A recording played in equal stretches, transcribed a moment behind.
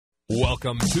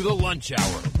Welcome to the Lunch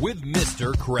Hour with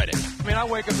Mr. Credit. I mean, I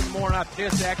wake up in the morning, I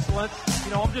piss excellence.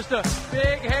 You know, I'm just a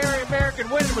big, hairy American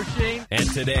winning machine.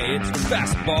 And today, it's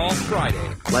Fastball Friday.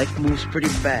 Life moves pretty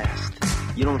fast.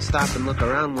 You don't stop and look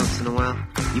around once in a while,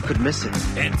 you could miss it.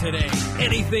 And today,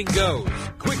 anything goes.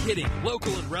 Quick-hitting,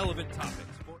 local and relevant topics.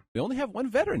 We only have one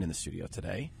veteran in the studio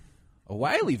today, a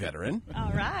wily veteran.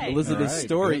 All right. Elizabeth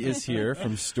Story is here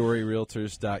from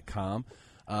StoryRealtors.com.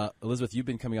 Elizabeth, you've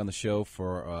been coming on the show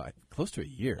for close to a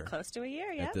year. Close to a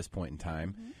year, yeah. At this point in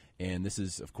time. Mm-hmm. And this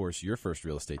is, of course, your first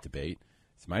real estate debate.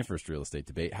 It's my first real estate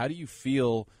debate. How do you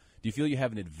feel? Do you feel you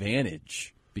have an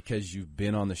advantage because you've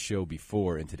been on the show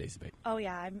before in today's debate? Oh,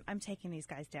 yeah. I'm taking these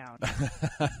guys down.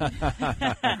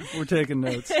 We're taking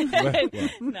notes.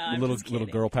 No, I'm little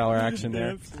girl power action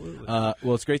there. Absolutely.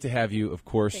 Well, it's great to have you, of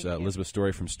course, Elizabeth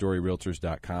Story from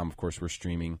StoryRealtors.com. Of course, we're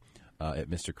streaming at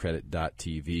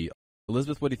MrCredit.tv.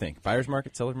 Elizabeth, what do you think? Buyer's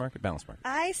market, seller's market, balanced market?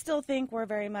 I still think we're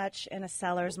very much in a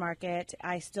seller's market.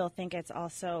 I still think it's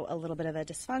also a little bit of a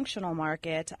dysfunctional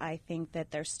market. I think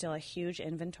that there's still a huge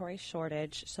inventory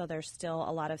shortage, so there's still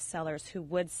a lot of sellers who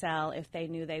would sell if they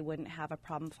knew they wouldn't have a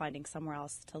problem finding somewhere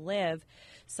else to live.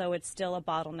 So it's still a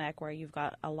bottleneck where you've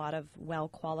got a lot of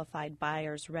well-qualified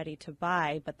buyers ready to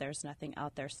buy, but there's nothing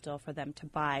out there still for them to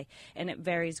buy. And it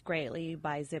varies greatly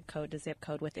by zip code to zip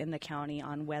code within the county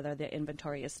on whether the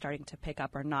inventory is starting to pick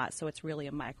up or not. So it's really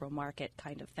a micro market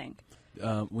kind of thing.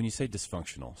 When you say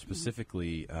dysfunctional,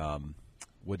 specifically,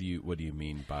 what do you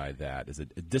mean by that? Is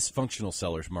it a dysfunctional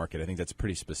seller's market? I think that's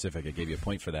pretty specific. I gave you a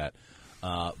point for that.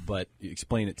 But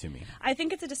explain it to me. I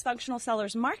think it's a dysfunctional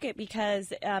seller's market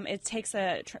because it takes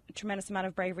a tremendous amount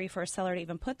of bravery for a seller to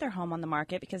even put their home on the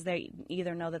market because they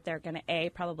either know that they're going to, A,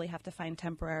 probably have to find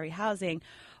temporary housing,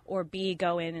 or B,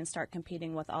 go in and start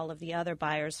competing with all of the other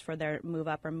buyers for their move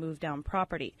up or move down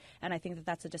property. And I think that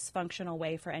that's a dysfunctional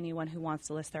way for anyone who wants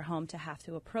to list their home to have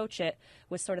to approach it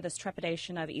with sort of this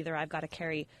trepidation of either I've got to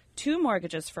carry two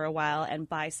mortgages for a while and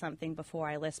buy something before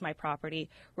I list my property,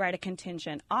 write a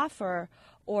contingent offer,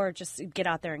 or just get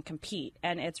out there and compete.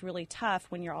 And it's really tough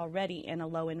when you're already in a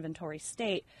low inventory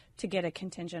state to get a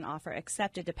contingent offer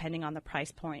accepted depending on the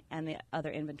price point and the other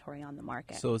inventory on the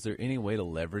market. So is there any way to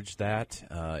leverage that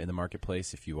in the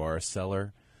marketplace if you are a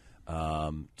seller,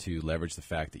 to leverage the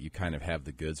fact that you kind of have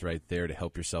the goods right there to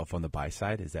help yourself on the buy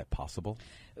side? Is that possible?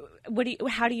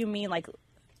 How do you mean, like?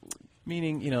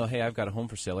 Meaning, hey, I've got a home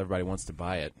for sale. Everybody wants to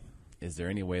buy it. Is there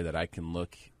any way that I can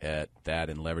look at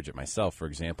that and leverage it myself? For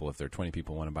example, if there are 20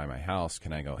 people who want to buy my house,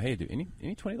 can I go, hey, do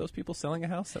any 20 of those people selling a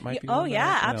house that might be? Oh,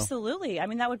 yeah, absolutely. I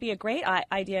mean, that would be a great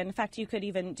idea. In fact, you could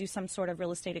even do some sort of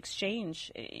real estate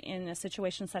exchange in a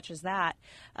situation such as that.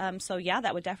 So, yeah,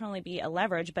 that would definitely be a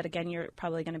leverage. But, again, you're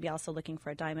probably going to be also looking for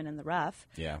a diamond in the rough.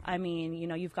 Yeah. I mean,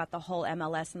 you've got the whole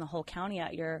MLS and the whole county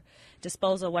at your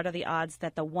disposal. What are the odds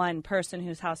that the one person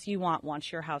whose house you want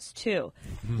wants your house too?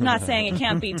 I'm not saying it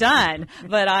can't be done.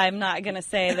 But I'm not going to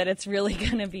say that it's really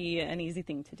going to be an easy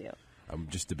thing to do. I'm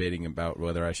just debating about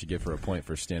whether I should give her a point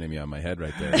for standing me on my head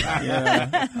right there.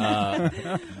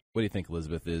 What do you think,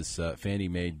 Elizabeth? Is Fannie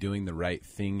Mae doing the right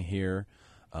thing here,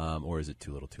 or is it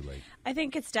too little too late? I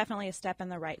think it's definitely a step in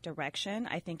the right direction.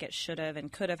 I think it should have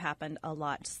and could have happened a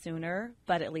lot sooner,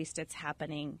 but at least it's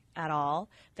happening at all.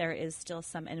 There is still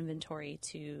some inventory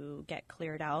to get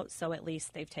cleared out, so at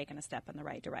least they've taken a step in the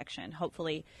right direction.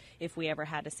 Hopefully, if we ever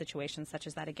had a situation such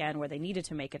as that again where they needed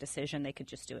to make a decision, they could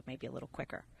just do it maybe a little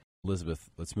quicker. Elizabeth,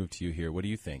 let's move to you here. What do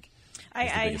you think? I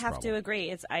have to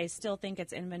agree. I still think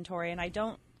it's inventory, and I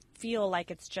don't feel like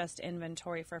it's just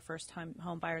inventory for first-time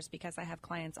home buyers because I have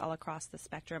clients all across the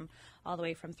spectrum, all the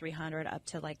way from 300 up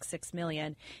to like 6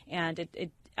 million, and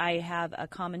I have a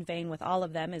common vein with all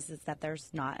of them is that there's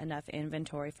not enough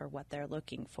inventory for what they're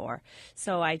looking for.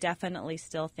 So I definitely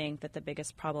still think that the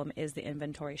biggest problem is the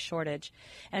inventory shortage.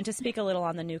 And to speak a little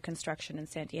on the new construction in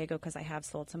San Diego, because I have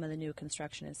sold some of the new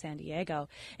construction in San Diego,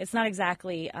 it's not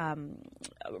exactly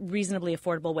reasonably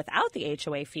affordable without the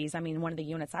HOA fees. I mean, one of the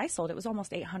units I sold, it was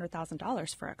almost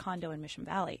 $800,000 for a condo in Mission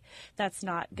Valley. That's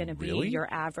not going to be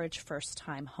your average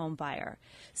first-time home buyer.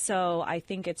 So I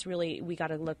think it's really, we got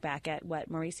to look back at what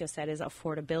Mauricio said is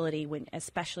affordability,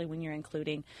 especially when you're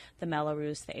including the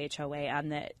Mello-Roos, the HOA,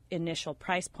 and the initial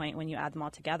price point. When you add them all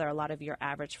together, a lot of your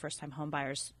average first-time home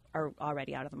buyers are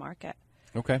already out of the market.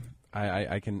 Okay.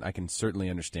 I can certainly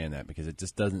understand that because it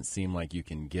just doesn't seem like you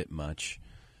can get much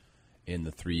in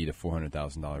the $300,000 to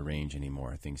 $400,000 range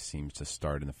anymore. Things seem to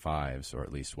start in the fives, or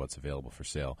at least what's available for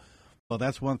sale. Well,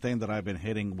 that's one thing that I've been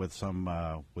hitting with some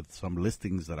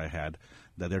listings that I had,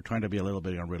 that they're trying to be a little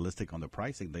bit unrealistic on the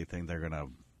pricing. They think they're going to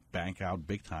bank out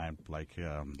big time like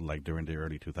during the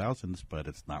early 2000s, but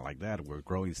it's not like that. We're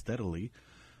growing steadily,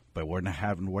 but we're not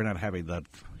having that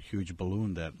huge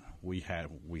balloon that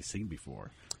we've seen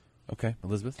before. Okay,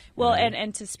 Elizabeth? Well,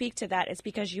 and to speak to that, it's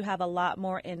because you have a lot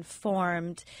more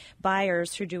informed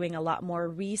buyers who are doing a lot more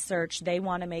research. They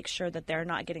want to make sure that they're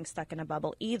not getting stuck in a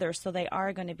bubble either, so they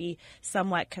are going to be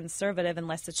somewhat conservative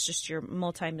unless it's just your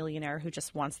multimillionaire who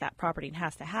just wants that property and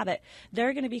has to have it.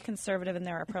 They're going to be conservative in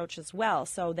their approach as well,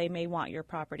 so they may want your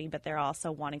property, but they're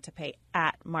also wanting to pay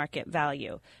at market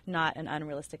value, not an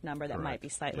unrealistic number that might be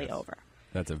slightly over.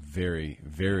 That's a very,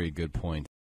 very good point.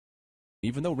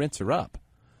 Even though rents are up,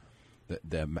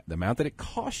 the amount that it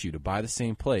costs you to buy the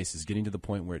same place is getting to the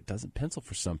point where it doesn't pencil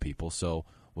for some people. So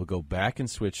we'll go back and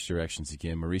switch directions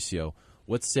again. Mauricio,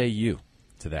 what say you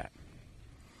to that?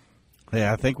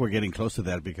 Yeah, I think we're getting close to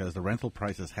that because the rental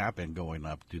prices have been going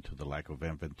up due to the lack of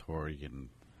inventory and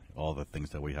all the things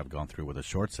that we have gone through with the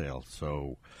short sale.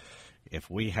 So if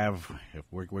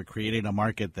we're creating a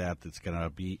market that it's going to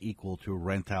be equal to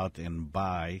rent out and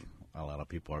buy, a lot of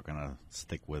people are going to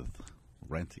stick with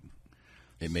renting.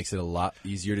 It makes it a lot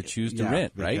easier to choose to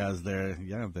rent, right? Because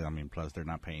plus they're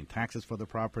not paying taxes for the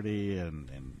property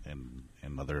and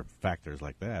other factors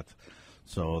like that.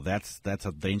 So that's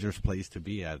a dangerous place to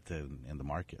be at in the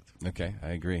market. Okay,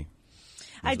 I agree.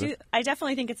 I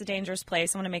definitely think it's a dangerous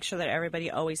place. I want to make sure that everybody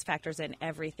always factors in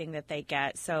everything that they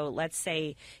get. So let's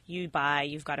say you've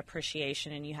got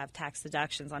appreciation and you have tax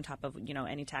deductions on top of,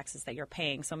 any taxes that you're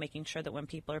paying. So making sure that when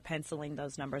people are penciling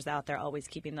those numbers out, they're always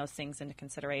keeping those things into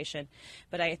consideration.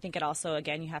 But I think it also,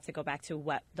 again, you have to go back to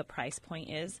what the price point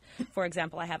is. For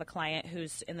example, I have a client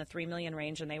who's in the $3 million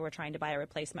range and they were trying to buy a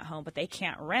replacement home, but they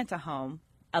can't rent a home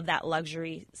of that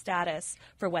luxury status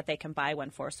for what they can buy one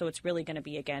for. So it's really going to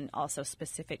be, again, also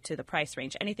specific to the price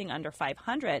range. Anything under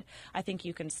 $500, I think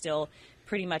you can still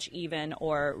pretty much even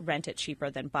or rent it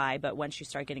cheaper than buy. But once you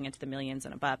start getting into the millions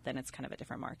and above, then it's kind of a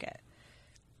different market.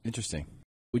 Interesting.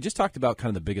 We just talked about kind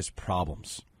of the biggest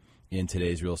problems in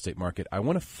today's real estate market. I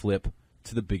want to flip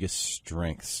to the biggest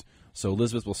strengths. So,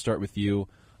 Elizabeth, we'll start with you.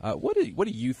 What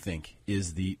do you think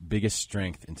is the biggest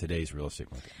strength in today's real estate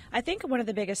market? I think one of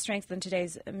the biggest strengths in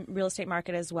today's real estate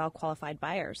market is well-qualified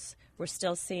buyers. We're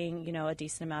still seeing, a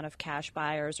decent amount of cash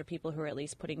buyers or people who are at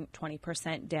least putting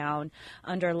 20% down.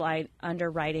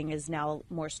 Underwriting is now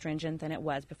more stringent than it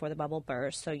was before the bubble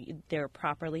burst. So they're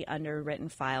properly underwritten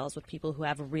files with people who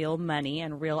have real money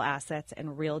and real assets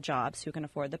and real jobs who can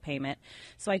afford the payment.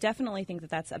 So I definitely think that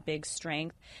that's a big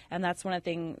strength. And that's one of the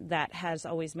things that has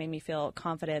always made me feel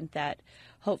confident that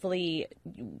hopefully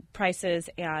prices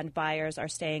and buyers are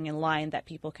staying in line, that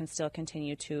people can still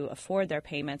continue to afford their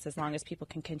payments. As long as people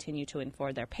can continue to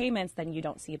afford their payments, then you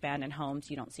don't see abandoned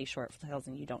homes, you don't see short sales,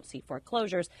 and you don't see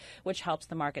foreclosures, which helps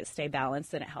the market stay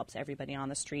balanced, and it helps everybody on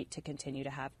the street to continue to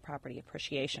have property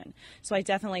appreciation. So I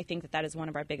definitely think that that is one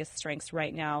of our biggest strengths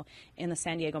right now in the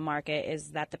San Diego market,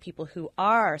 is that the people who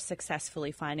are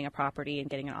successfully finding a property and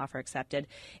getting an offer accepted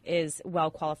is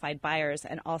well-qualified buyers.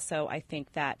 And also I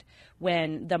think that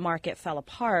when the market fell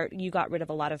apart, you got rid of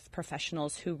a lot of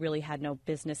professionals who really had no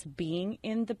business being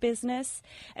in the business.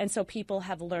 And so people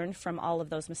have learned from all of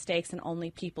those mistakes, and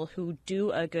only people who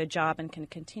do a good job and can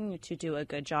continue to do a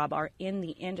good job are in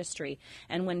the industry.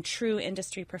 And when true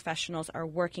industry professionals are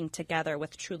working together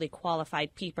with truly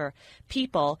qualified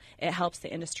people, it helps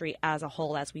the industry as a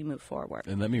whole as we move forward.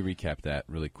 And let me recap that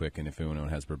really quick, and if anyone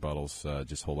has rebuttals,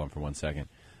 just hold on for 1 second.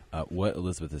 What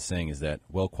Elizabeth is saying is that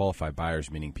well-qualified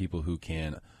buyers, meaning people who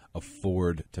can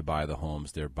afford to buy the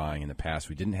homes they're buying. In the past,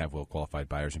 we didn't have well-qualified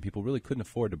buyers, and people really couldn't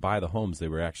afford to buy the homes they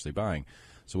were actually buying.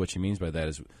 So what she means by that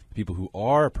is the people who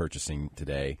are purchasing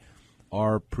today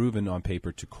are proven on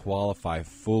paper to qualify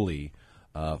fully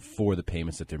for the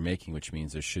payments that they're making, which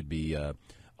means there should be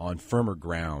on firmer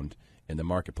ground in the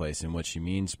marketplace. And what she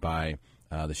means by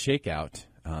the shakeout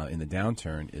in the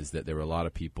downturn is that there were a lot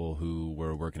of people who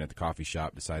were working at the coffee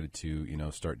shop, decided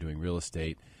to start doing real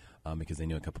estate because they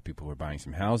knew a couple of people who were buying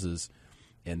some houses,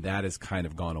 and that has kind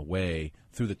of gone away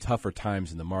through the tougher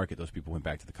times in the market. Those people went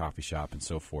back to the coffee shop and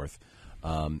so forth,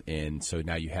 and so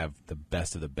now you have the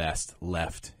best of the best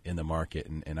left in the market,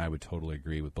 and I would totally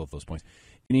agree with both those points.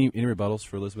 Any rebuttals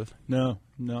for Elizabeth? No,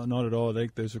 not at all. I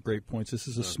think those are great points. This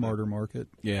is a smarter market.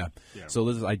 Yeah. So,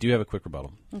 Elizabeth, I do have a quick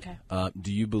rebuttal. Okay.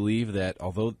 Do you believe that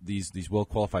although these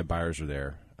well-qualified buyers are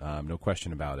there, no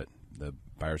question about it, the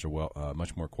buyers are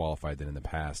much more qualified than in the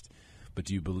past, but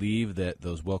do you believe that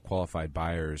those well-qualified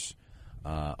buyers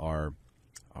are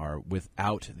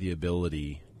without the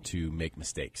ability to make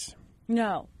mistakes?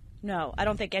 No. No, I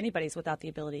don't think anybody's without the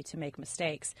ability to make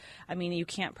mistakes. I mean, you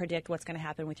can't predict what's going to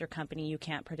happen with your company. You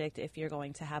can't predict if you're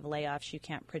going to have layoffs. You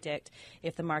can't predict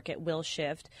if the market will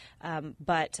shift.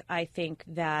 But I think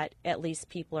that at least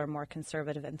people are more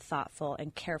conservative and thoughtful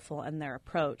and careful in their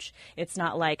approach. It's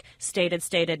not like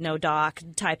stated, no doc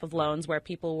type of loans where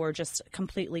people were just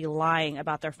completely lying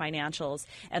about their financials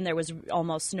and there was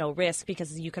almost no risk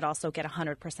because you could also get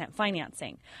 100%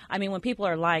 financing. I mean, when people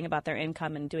are lying about their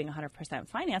income and doing 100%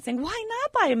 financing, why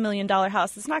not buy $1 million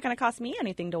house? It's not going to cost me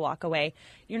anything to walk away.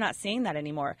 You're not seeing that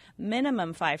anymore.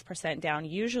 Minimum 5% down,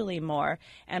 usually more,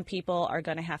 and people are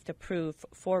going to have to prove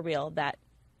for real that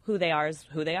who they are is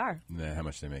who they are. Yeah, how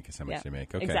much they make is how much they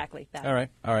make. Okay. Exactly. That.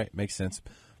 All right. Makes sense.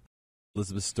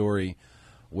 Elizabeth Story,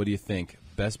 what do you think?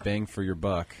 Best bang for your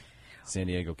buck, San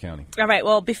Diego County. All right.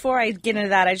 Well, before I get into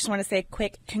that, I just want to say a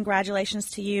quick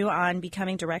congratulations to you on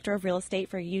becoming Director of Real Estate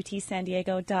for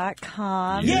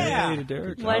UTSandiego.com. Yeah! Hey,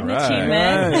 Derek. What an All right.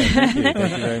 achievement. Thank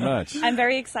you very much. I'm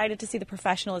very excited to see the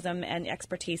professionalism and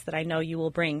expertise that I know you will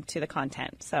bring to the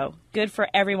content. So good for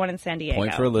everyone in San Diego.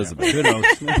 Point for Elizabeth. Kudos.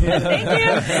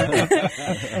 Thank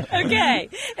you. Okay.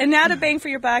 And now to bang for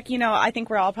your buck, you know, I think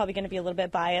we're all probably going to be a little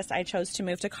bit biased. I chose to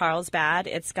move to Carlsbad.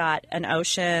 It's got an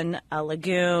ocean, a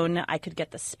lagoon. I could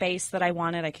get the space that I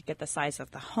wanted. I could get the size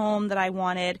of the home that I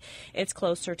wanted. It's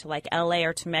closer to like LA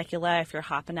or Temecula if you're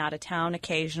hopping out of town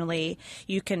occasionally.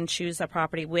 You can choose a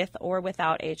property with or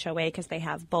without HOA because they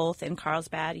have both in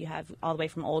Carlsbad. You have all the way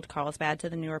from old Carlsbad to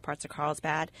the newer parts of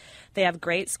Carlsbad. They have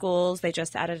great schools. They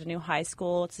just added a new high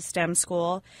school. It's a STEM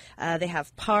school. They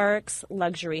have parks,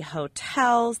 luxury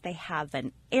hotels. They have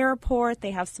an airport.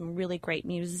 They have some really great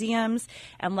museums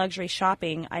and luxury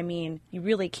shopping. I mean, you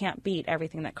really can't beat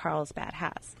everything that Carlsbad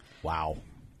has. Wow.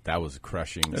 That was a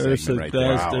crushing There's segment right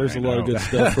there. there's a lot of good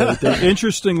stuff right there.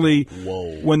 Interestingly,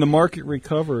 when the market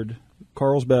recovered,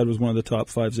 Carlsbad was one of the top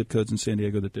 5 zip codes in San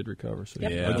Diego that did recover. So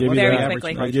Yep. Yeah. I'll give you Very that.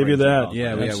 quickly. I'll give you that.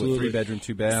 Yeah, we have Absolutely. 3 bedroom,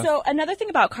 2 bath. So another thing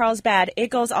about Carlsbad, it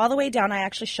goes all the way down. I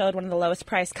actually showed one of the lowest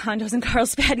priced condos in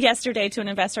Carlsbad yesterday to an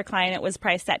investor client. It was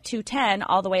priced at $210,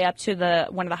 all the way up to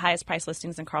one of the highest priced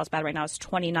listings in Carlsbad right now is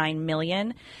 $29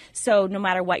 million. So no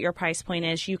matter what your price point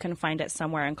is, you can find it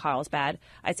somewhere in Carlsbad.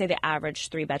 I'd say the average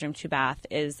 3 bedroom, 2 bath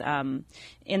is in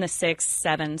the 6s,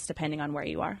 7s, depending on where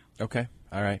you are. Okay.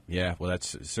 All right. Yeah. Well,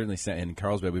 that's certainly in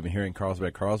Carlsbad. We've been hearing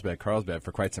Carlsbad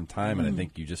for quite some time, and I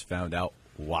think you just found out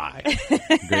why.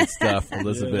 Great stuff,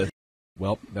 Elizabeth.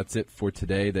 Well, that's it for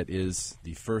today. That is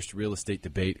the first real estate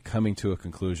debate coming to a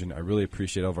conclusion. I really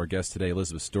appreciate all of our guests today.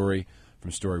 Elizabeth Story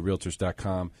from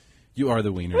StoryRealtors.com. You are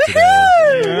the winner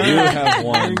today. You have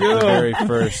won the very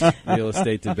first real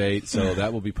estate debate, so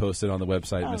that will be posted on the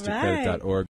website, All MrCredit.org.